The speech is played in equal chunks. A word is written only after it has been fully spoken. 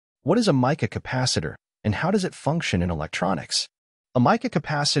What is a mica capacitor, and how does it function in electronics? A mica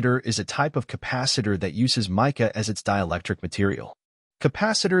capacitor is a type of capacitor that uses mica as its dielectric material.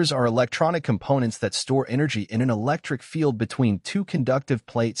 Capacitors are electronic components that store energy in an electric field between two conductive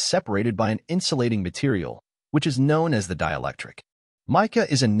plates separated by an insulating material, which is known as the dielectric. Mica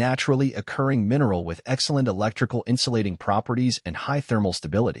is a naturally occurring mineral with excellent electrical insulating properties and high thermal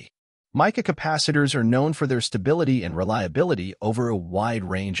stability. Mica capacitors are known for their stability and reliability over a wide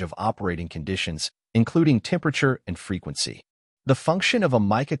range of operating conditions, including temperature and frequency. The function of a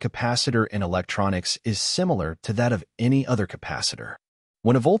mica capacitor in electronics is similar to that of any other capacitor.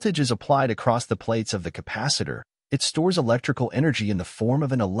 When a voltage is applied across the plates of the capacitor, it stores electrical energy in the form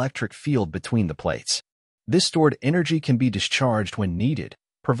of an electric field between the plates. This stored energy can be discharged when needed,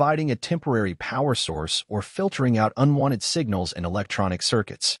 providing a temporary power source or filtering out unwanted signals in electronic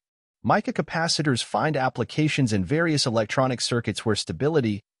circuits. Mica capacitors find applications in various electronic circuits where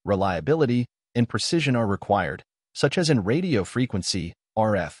stability, reliability, and precision are required, such as in radio frequency,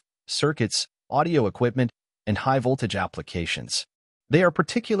 RF, circuits, audio equipment, and high-voltage applications. They are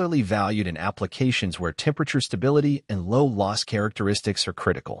particularly valued in applications where temperature stability and low-loss characteristics are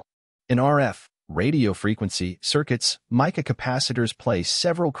critical. In RF, radio frequency circuits, mica capacitors play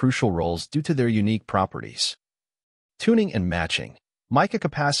several crucial roles due to their unique properties. Tuning and matching. Mica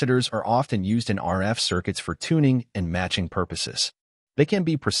capacitors are often used in RF circuits for tuning and matching purposes. They can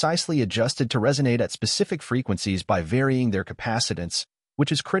be precisely adjusted to resonate at specific frequencies by varying their capacitance,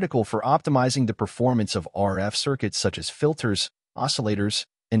 which is critical for optimizing the performance of RF circuits such as filters, oscillators,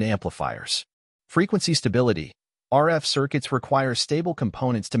 and amplifiers. Frequency stability. RF circuits require stable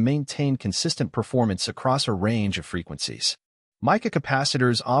components to maintain consistent performance across a range of frequencies. Mica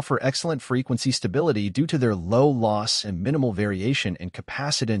capacitors offer excellent frequency stability due to their low loss and minimal variation in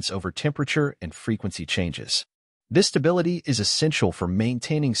capacitance over temperature and frequency changes. This stability is essential for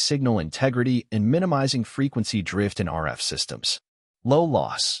maintaining signal integrity and minimizing frequency drift in RF systems. Low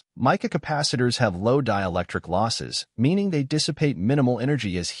loss. Mica capacitors have low dielectric losses, meaning they dissipate minimal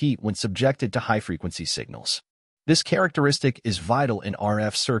energy as heat when subjected to high-frequency signals. This characteristic is vital in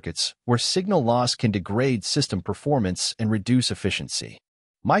RF circuits, where signal loss can degrade system performance and reduce efficiency.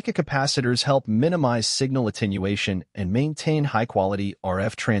 Mica capacitors help minimize signal attenuation and maintain high-quality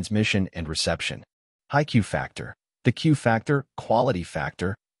RF transmission and reception. High Q factor. The Q factor, quality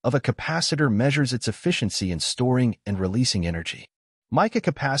factor, of a capacitor measures its efficiency in storing and releasing energy. Mica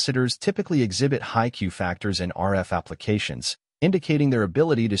capacitors typically exhibit high Q factors in RF applications, indicating their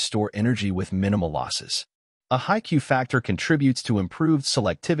ability to store energy with minimal losses. A high Q factor contributes to improved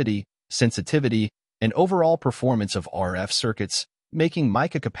selectivity, sensitivity, and overall performance of RF circuits, making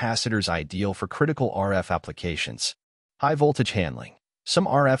mica capacitors ideal for critical RF applications. High voltage handling. Some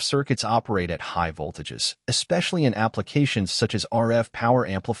RF circuits operate at high voltages, especially in applications such as RF power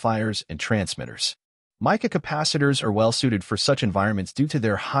amplifiers and transmitters. Mica capacitors are well suited for such environments due to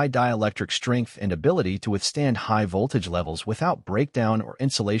their high dielectric strength and ability to withstand high voltage levels without breakdown or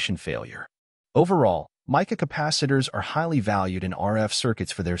insulation failure. Overall, mica capacitors are highly valued in RF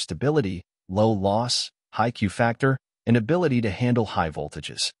circuits for their stability, low loss, high Q factor, and ability to handle high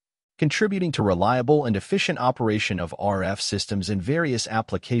voltages, contributing to reliable and efficient operation of RF systems in various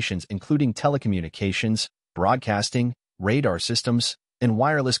applications including telecommunications, broadcasting, radar systems, and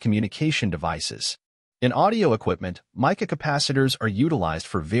wireless communication devices. In audio equipment, mica capacitors are utilized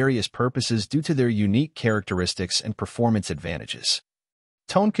for various purposes due to their unique characteristics and performance advantages.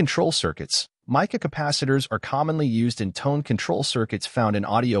 Tone control circuits. Mica capacitors are commonly used in tone control circuits found in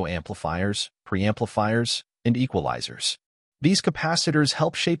audio amplifiers, preamplifiers, and equalizers. These capacitors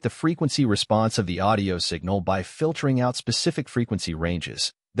help shape the frequency response of the audio signal by filtering out specific frequency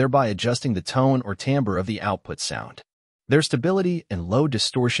ranges, thereby adjusting the tone or timbre of the output sound. Their stability and low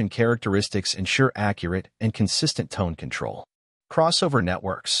distortion characteristics ensure accurate and consistent tone control. Crossover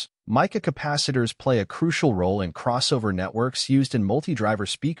networks. Mica capacitors play a crucial role in crossover networks used in multi-driver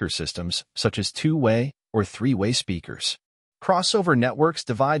speaker systems, such as two-way or three-way speakers. Crossover networks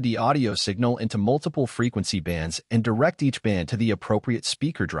divide the audio signal into multiple frequency bands and direct each band to the appropriate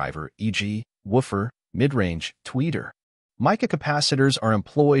speaker driver, e.g., woofer, mid-range, tweeter. Mica capacitors are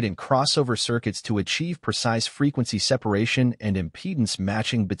employed in crossover circuits to achieve precise frequency separation and impedance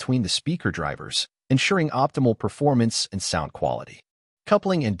matching between the speaker drivers, ensuring optimal performance and sound quality.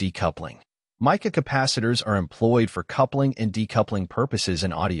 Coupling and decoupling. Mica capacitors are employed for coupling and decoupling purposes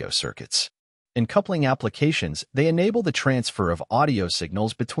in audio circuits. In coupling applications, they enable the transfer of audio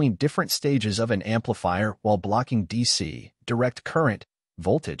signals between different stages of an amplifier while blocking DC, direct current,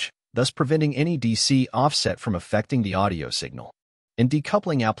 voltage, thus preventing any DC offset from affecting the audio signal. In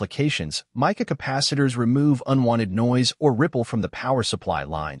decoupling applications, mica capacitors remove unwanted noise or ripple from the power supply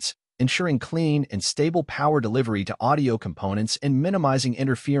lines, ensuring clean and stable power delivery to audio components and minimizing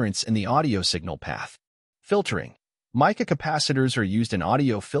interference in the audio signal path. Filtering. Mica capacitors are used in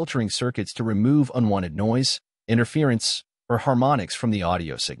audio filtering circuits to remove unwanted noise, interference, or harmonics from the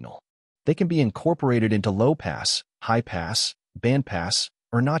audio signal. They can be incorporated into low-pass, high-pass, bandpass,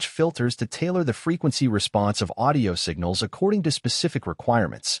 or notch filters to tailor the frequency response of audio signals according to specific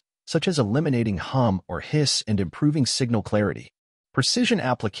requirements, such as eliminating hum or hiss and improving signal clarity. Precision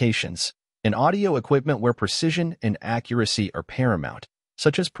applications. In audio equipment where precision and accuracy are paramount,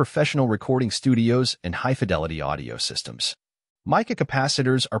 such as professional recording studios and high-fidelity audio systems. Mica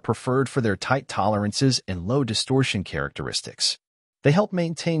capacitors are preferred for their tight tolerances and low distortion characteristics. They help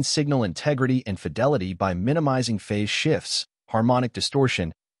maintain signal integrity and fidelity by minimizing phase shifts, harmonic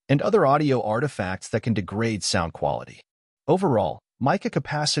distortion, and other audio artifacts that can degrade sound quality. Overall, mica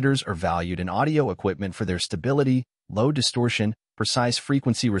capacitors are valued in audio equipment for their stability, low distortion, precise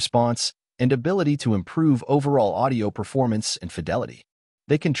frequency response, and ability to improve overall audio performance and fidelity.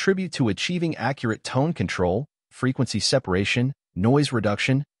 They contribute to achieving accurate tone control, frequency separation, noise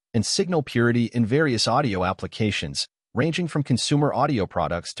reduction, and signal purity in various audio applications, ranging from consumer audio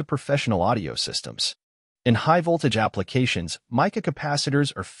products to professional audio systems. In high-voltage applications, mica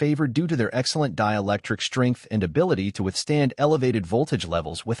capacitors are favored due to their excellent dielectric strength and ability to withstand elevated voltage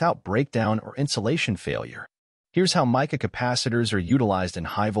levels without breakdown or insulation failure. Here's how mica capacitors are utilized in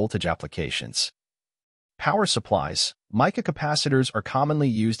high-voltage applications. Power supplies. Mica capacitors are commonly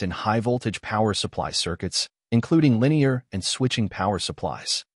used in high-voltage power supply circuits, including linear and switching power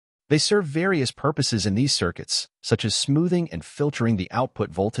supplies. They serve various purposes in these circuits, such as smoothing and filtering the output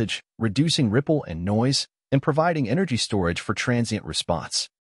voltage, reducing ripple and noise, and providing energy storage for transient response.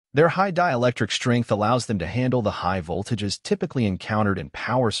 Their high dielectric strength allows them to handle the high voltages typically encountered in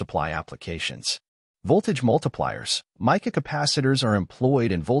power supply applications. Voltage multipliers. Mica capacitors are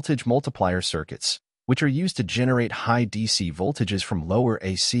employed in voltage multiplier circuits, which are used to generate high DC voltages from lower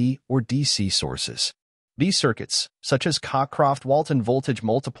AC or DC sources. These circuits, such as Cockcroft-Walton voltage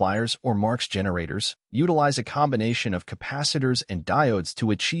multipliers or Marx generators, utilize a combination of capacitors and diodes to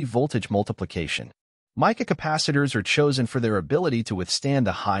achieve voltage multiplication. Mica capacitors are chosen for their ability to withstand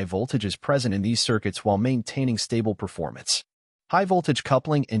the high voltages present in these circuits while maintaining stable performance. High-voltage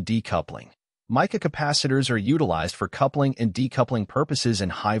coupling and decoupling. Mica capacitors are utilized for coupling and decoupling purposes in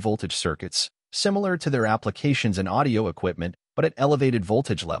high-voltage circuits, similar to their applications in audio equipment, but at elevated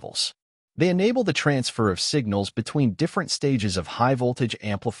voltage levels. They enable the transfer of signals between different stages of high-voltage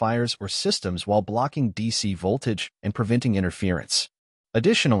amplifiers or systems while blocking DC voltage and preventing interference.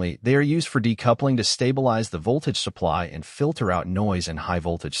 Additionally, they are used for decoupling to stabilize the voltage supply and filter out noise in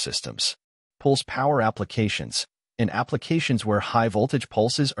high-voltage systems. Pulse power applications. In applications where high-voltage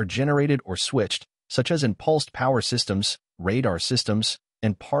pulses are generated or switched, such as in pulsed power systems, radar systems,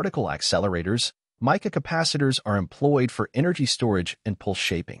 and particle accelerators, mica capacitors are employed for energy storage and pulse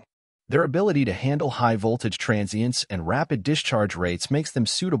shaping. Their ability to handle high-voltage transients and rapid discharge rates makes them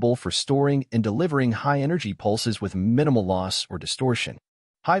suitable for storing and delivering high-energy pulses with minimal loss or distortion.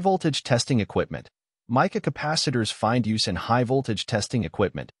 High-voltage testing equipment. Mica capacitors find use in high-voltage testing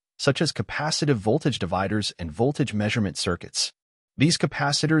equipment, such as capacitive voltage dividers and voltage measurement circuits. These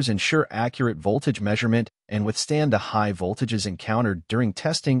capacitors ensure accurate voltage measurement and withstand the high voltages encountered during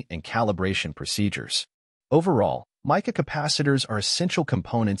testing and calibration procedures. Overall, mica capacitors are essential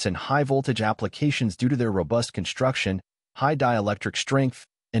components in high-voltage applications due to their robust construction, high dielectric strength,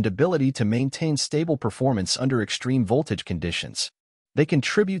 and ability to maintain stable performance under extreme voltage conditions. They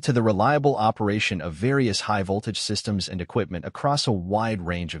contribute to the reliable operation of various high-voltage systems and equipment across a wide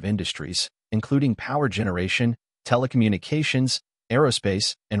range of industries, including power generation, telecommunications,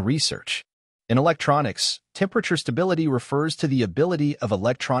 aerospace, and research. In electronics, temperature stability refers to the ability of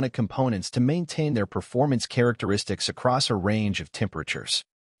electronic components to maintain their performance characteristics across a range of temperatures.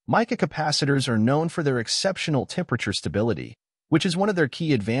 Mica capacitors are known for their exceptional temperature stability, which is one of their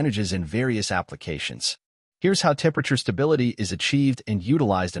key advantages in various applications. Here's how temperature stability is achieved and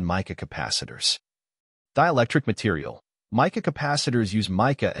utilized in mica capacitors. Dielectric material. Mica capacitors use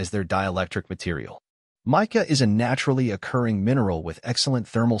mica as their dielectric material. Mica is a naturally occurring mineral with excellent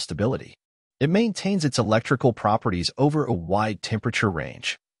thermal stability. It maintains its electrical properties over a wide temperature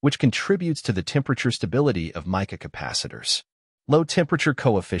range, which contributes to the temperature stability of mica capacitors. Low temperature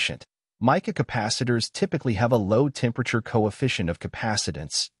coefficient. Mica capacitors typically have a low temperature coefficient of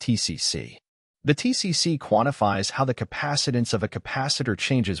capacitance, TCC. The TCC quantifies how the capacitance of a capacitor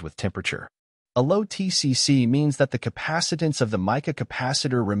changes with temperature. A low TCC means that the capacitance of the mica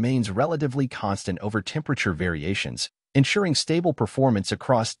capacitor remains relatively constant over temperature variations, ensuring stable performance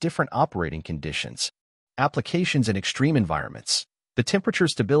across different operating conditions. Applications in extreme environments. The temperature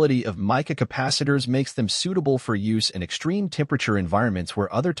stability of mica capacitors makes them suitable for use in extreme temperature environments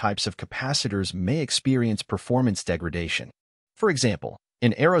where other types of capacitors may experience performance degradation. For example,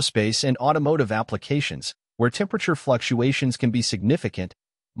 in aerospace and automotive applications, where temperature fluctuations can be significant,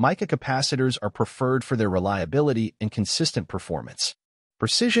 mica capacitors are preferred for their reliability and consistent performance.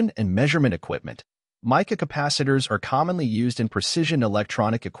 Precision and measurement equipment. Mica capacitors are commonly used in precision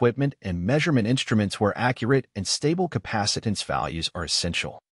electronic equipment and measurement instruments where accurate and stable capacitance values are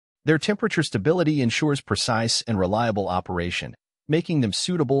essential. Their temperature stability ensures precise and reliable operation, making them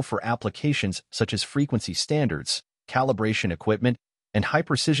suitable for applications such as frequency standards, calibration equipment, and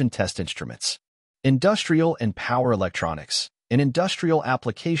high-precision test instruments. Industrial and power electronics. In industrial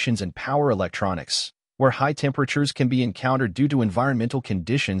applications and power electronics, where high temperatures can be encountered due to environmental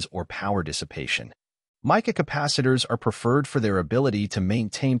conditions or power dissipation, mica capacitors are preferred for their ability to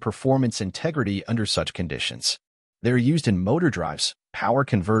maintain performance integrity under such conditions. They're used in motor drives, power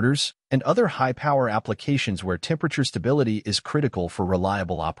converters, and other high-power applications where temperature stability is critical for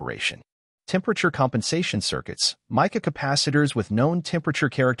reliable operation. Temperature compensation circuits. Mica capacitors with known temperature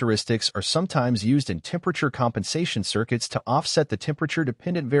characteristics are sometimes used in temperature compensation circuits to offset the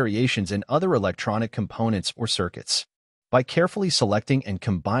temperature-dependent variations in other electronic components or circuits. By carefully selecting and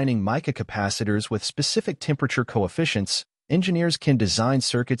combining mica capacitors with specific temperature coefficients, engineers can design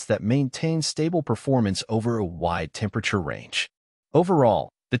circuits that maintain stable performance over a wide temperature range. Overall,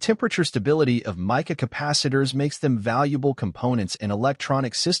 the temperature stability of mica capacitors makes them valuable components in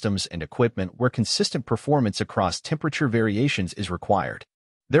electronic systems and equipment where consistent performance across temperature variations is required.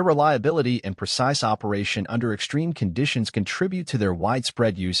 Their reliability and precise operation under extreme conditions contribute to their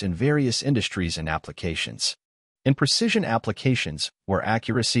widespread use in various industries and applications. In precision applications, where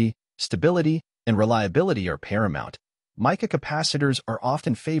accuracy, stability, and reliability are paramount, mica capacitors are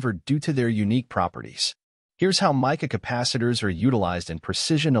often favored due to their unique properties. Here's how mica capacitors are utilized in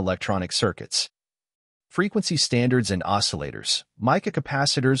precision electronic circuits. Frequency standards and oscillators. Mica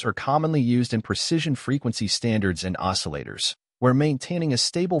capacitors are commonly used in precision frequency standards and oscillators, where maintaining a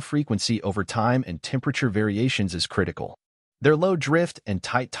stable frequency over time and temperature variations is critical. Their low drift and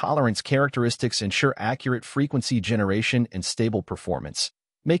tight tolerance characteristics ensure accurate frequency generation and stable performance,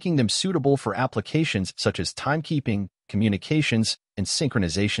 making them suitable for applications such as timekeeping, communications, and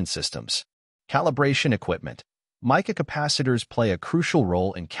synchronization systems. Calibration equipment. Mica capacitors play a crucial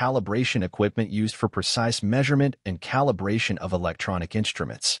role in calibration equipment used for precise measurement and calibration of electronic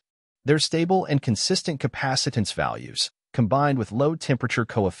instruments. Their stable and consistent capacitance values, combined with low temperature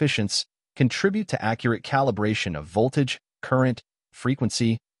coefficients, contribute to accurate calibration of voltage, current,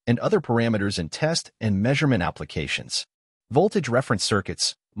 frequency, and other parameters in test and measurement applications. Voltage reference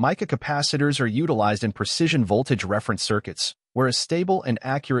circuits. Mica capacitors are utilized in precision voltage reference circuits, where a stable and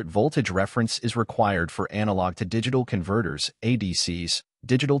accurate voltage reference is required for analog-to-digital converters, ADCs,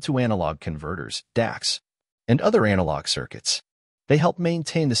 digital-to-analog converters, DACs, and other analog circuits. They help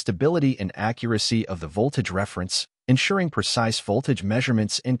maintain the stability and accuracy of the voltage reference, ensuring precise voltage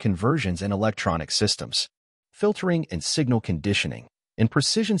measurements and conversions in electronic systems. Filtering and signal conditioning. In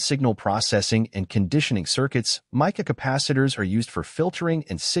precision signal processing and conditioning circuits, mica capacitors are used for filtering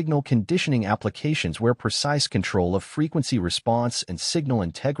and signal conditioning applications where precise control of frequency response and signal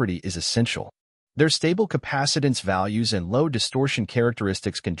integrity is essential. Their stable capacitance values and low distortion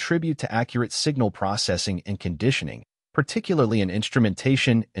characteristics contribute to accurate signal processing and conditioning, particularly in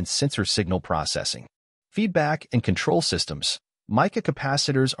instrumentation and sensor signal processing. Feedback and control systems. Mica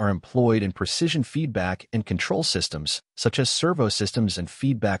capacitors are employed in precision feedback and control systems, such as servo systems and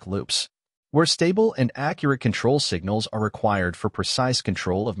feedback loops, where stable and accurate control signals are required for precise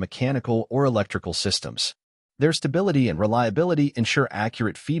control of mechanical or electrical systems. Their stability and reliability ensure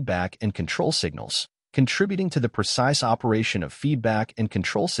accurate feedback and control signals, contributing to the precise operation of feedback and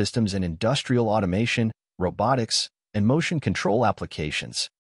control systems in industrial automation, robotics, and motion control applications.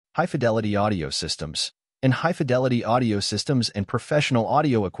 High-fidelity audio systems. In high-fidelity audio systems and professional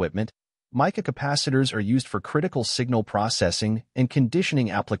audio equipment, mica capacitors are used for critical signal processing and conditioning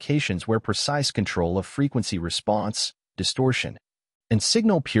applications where precise control of frequency response, distortion, and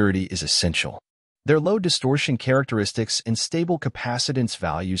signal purity is essential. Their low distortion characteristics and stable capacitance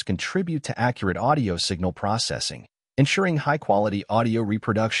values contribute to accurate audio signal processing, ensuring high-quality audio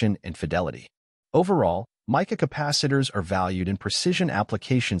reproduction and fidelity. Overall, mica capacitors are valued in precision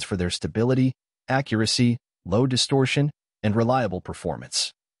applications for their stability, accuracy, low distortion, and reliable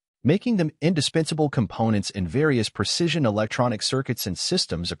performance, making them indispensable components in various precision electronic circuits and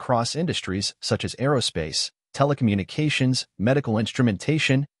systems across industries such as aerospace, telecommunications, medical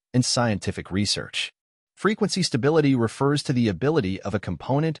instrumentation, and scientific research. Frequency stability refers to the ability of a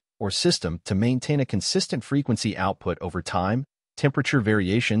component or system to maintain a consistent frequency output over time, temperature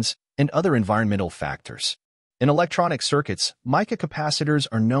variations, and other environmental factors. In electronic circuits, mica capacitors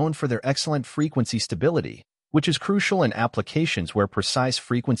are known for their excellent frequency stability, which is crucial in applications where precise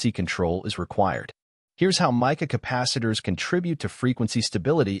frequency control is required. Here's how mica capacitors contribute to frequency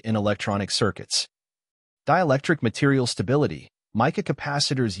stability in electronic circuits. Dielectric material stability. Mica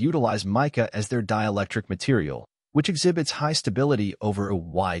capacitors utilize mica as their dielectric material, which exhibits high stability over a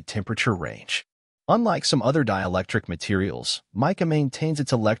wide temperature range. Unlike some other dielectric materials, mica maintains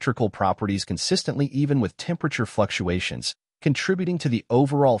its electrical properties consistently even with temperature fluctuations, contributing to the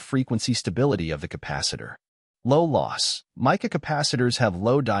overall frequency stability of the capacitor. Low loss. Mica capacitors have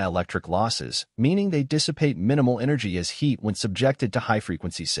low dielectric losses, meaning they dissipate minimal energy as heat when subjected to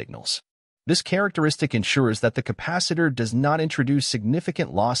high-frequency signals. This characteristic ensures that the capacitor does not introduce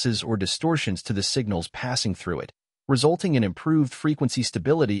significant losses or distortions to the signals passing through it, resulting in improved frequency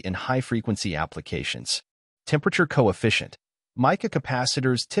stability in high-frequency applications. Temperature coefficient. Mica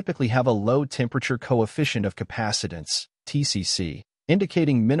capacitors typically have a low temperature coefficient of capacitance, TCC,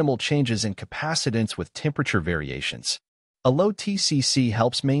 indicating minimal changes in capacitance with temperature variations. A low TCC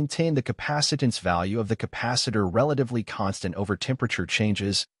helps maintain the capacitance value of the capacitor relatively constant over temperature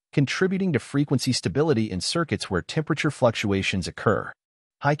changes, contributing to frequency stability in circuits where temperature fluctuations occur.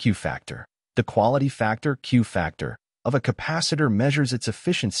 High Q factor. The quality factor, Q factor, of a capacitor measures its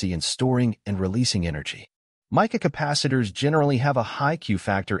efficiency in storing and releasing energy. Mica capacitors generally have a high Q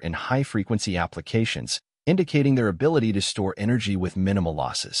factor in high-frequency applications, indicating their ability to store energy with minimal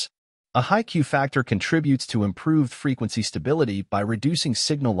losses. A high Q factor contributes to improved frequency stability by reducing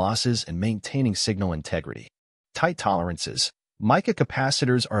signal losses and maintaining signal integrity. Tight tolerances. Mica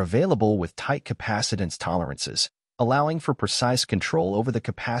capacitors are available with tight capacitance tolerances, allowing for precise control over the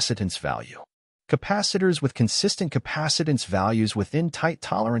capacitance value. Capacitors with consistent capacitance values within tight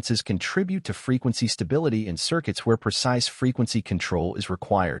tolerances contribute to frequency stability in circuits where precise frequency control is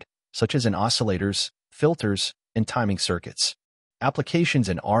required, such as in oscillators, filters, and timing circuits. Applications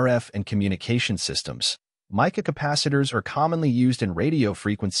in RF and communication systems. Mica capacitors are commonly used in radio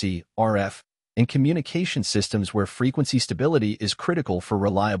frequency, RF, and communication systems where frequency stability is critical for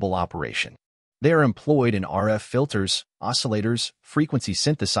reliable operation. They are employed in RF filters, oscillators, frequency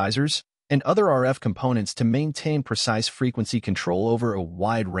synthesizers, and other RF components to maintain precise frequency control over a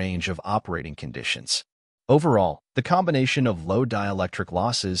wide range of operating conditions. Overall, the combination of low dielectric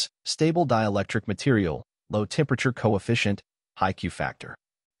losses, stable dielectric material, low temperature coefficient, high Q factor,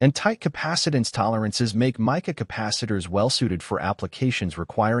 and tight capacitance tolerances make mica capacitors well-suited for applications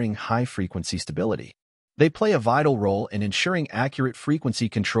requiring high-frequency stability. They play a vital role in ensuring accurate frequency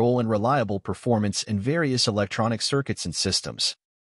control and reliable performance in various electronic circuits and systems.